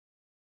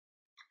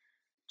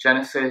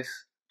Genesis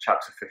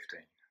chapter 15.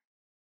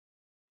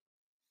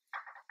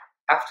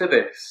 After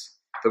this,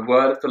 the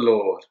word of the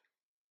Lord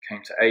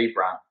came to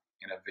Abram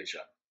in a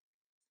vision.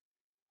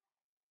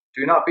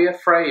 Do not be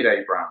afraid,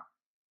 Abram.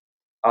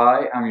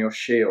 I am your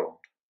shield,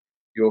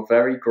 your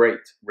very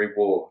great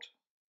reward.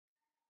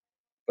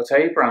 But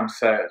Abram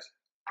said,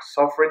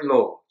 Sovereign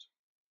Lord,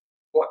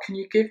 what can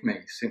you give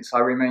me since I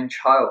remain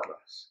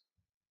childless?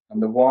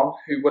 And the one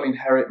who will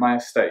inherit my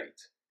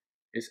estate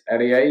is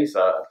Eliezer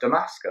of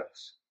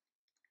Damascus.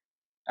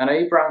 And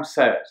Abram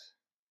said,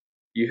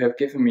 You have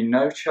given me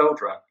no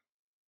children,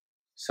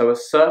 so a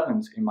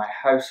servant in my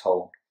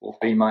household will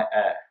be my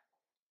heir.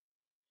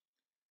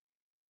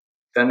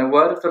 Then the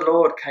word of the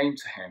Lord came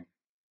to him,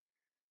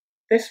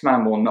 This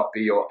man will not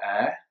be your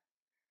heir,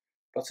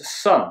 but a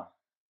son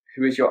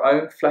who is your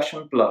own flesh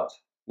and blood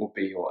will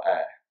be your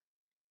heir.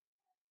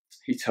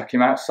 He took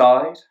him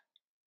outside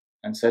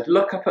and said,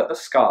 Look up at the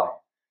sky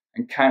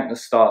and count the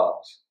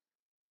stars,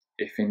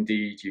 if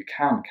indeed you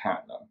can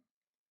count them.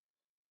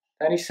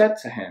 Then he said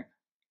to him,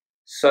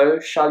 So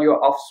shall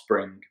your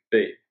offspring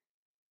be.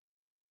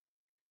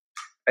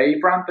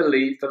 Abram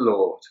believed the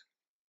Lord,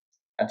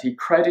 and he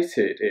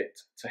credited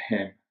it to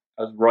him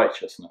as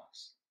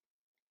righteousness.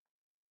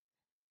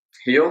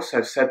 He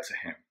also said to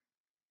him,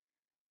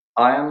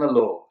 I am the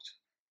Lord,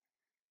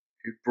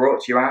 who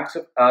brought you out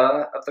of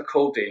Ur of the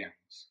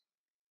Chaldeans,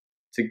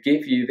 to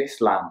give you this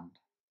land,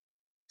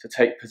 to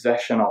take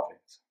possession of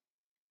it.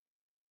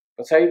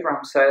 But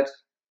Abram said,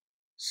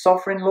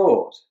 Sovereign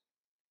Lord,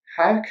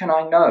 how can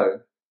I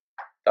know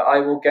that I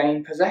will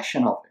gain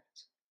possession of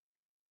it?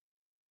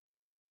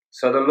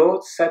 So the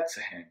Lord said to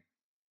him,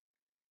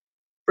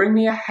 Bring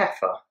me a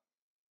heifer,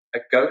 a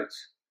goat,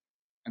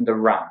 and a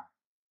ram,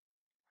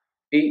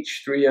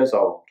 each 3 years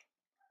old,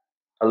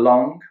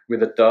 along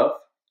with a dove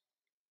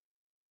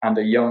and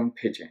a young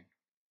pigeon.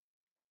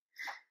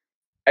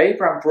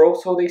 Abram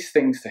brought all these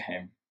things to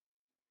him,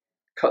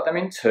 cut them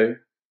in two,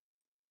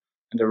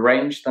 and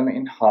arranged them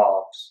in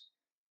halves,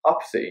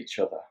 opposite each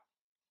other.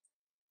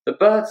 The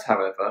birds,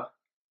 however,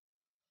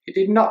 he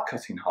did not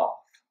cut in half.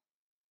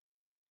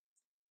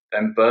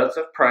 Then birds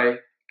of prey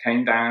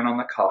came down on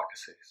the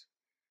carcasses,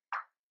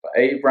 but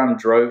Abram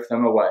drove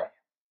them away.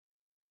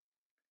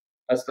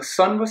 As the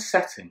sun was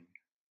setting,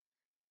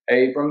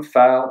 Abram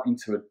fell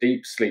into a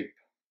deep sleep,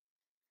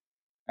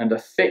 and a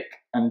thick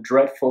and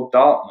dreadful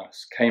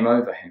darkness came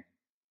over him.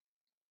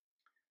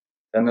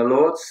 Then the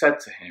Lord said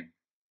to him,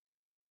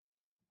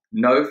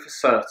 Know for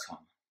certain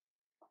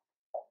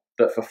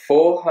that for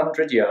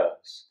 400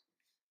 years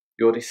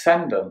your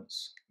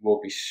descendants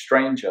will be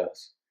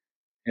strangers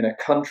in a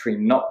country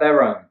not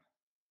their own,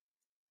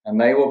 and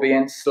they will be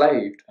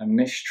enslaved and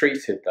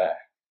mistreated there.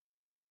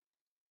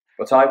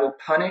 But I will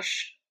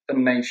punish the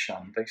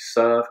nation they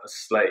serve as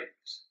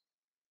slaves,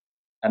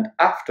 and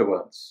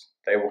afterwards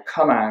they will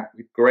come out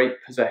with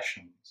great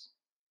possessions.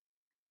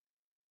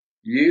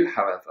 You,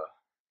 however,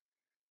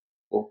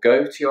 will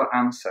go to your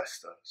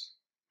ancestors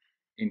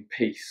in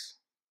peace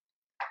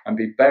and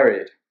be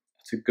buried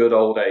at a good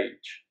old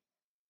age.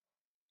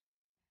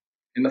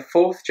 In the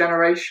 4th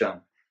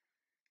generation,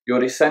 your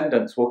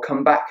descendants will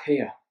come back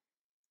here,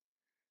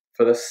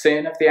 for the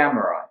sin of the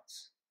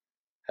Amorites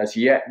has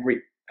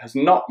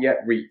not yet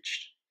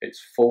reached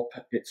its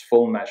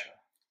full measure.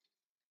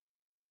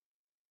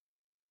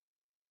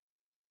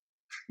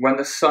 When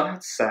the sun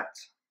had set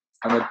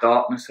and the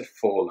darkness had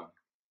fallen,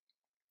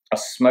 a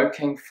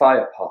smoking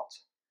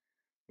firepot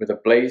with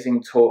a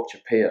blazing torch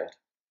appeared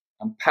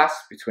and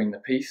passed between the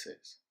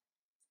pieces.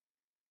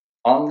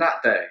 On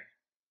that day,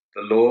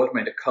 the Lord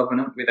made a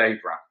covenant with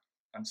Abram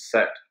and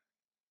said,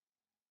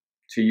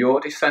 To your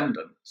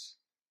descendants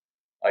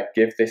I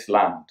give this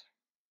land,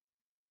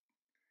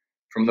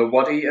 from the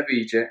Wadi of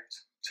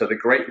Egypt to the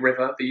great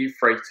river, the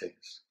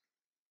Euphrates,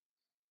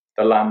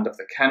 the land of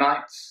the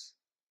Kenites,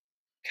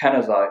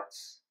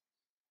 Kenizzites,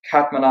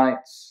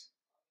 Cadmonites,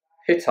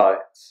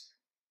 Hittites,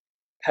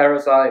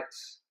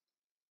 Perizzites,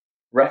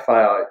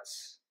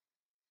 Rephaites,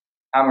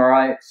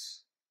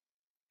 Amorites,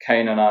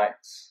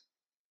 Canaanites,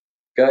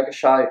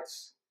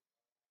 Girgashites,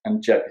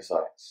 and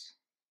Jebusites.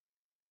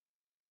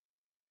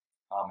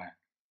 Amen.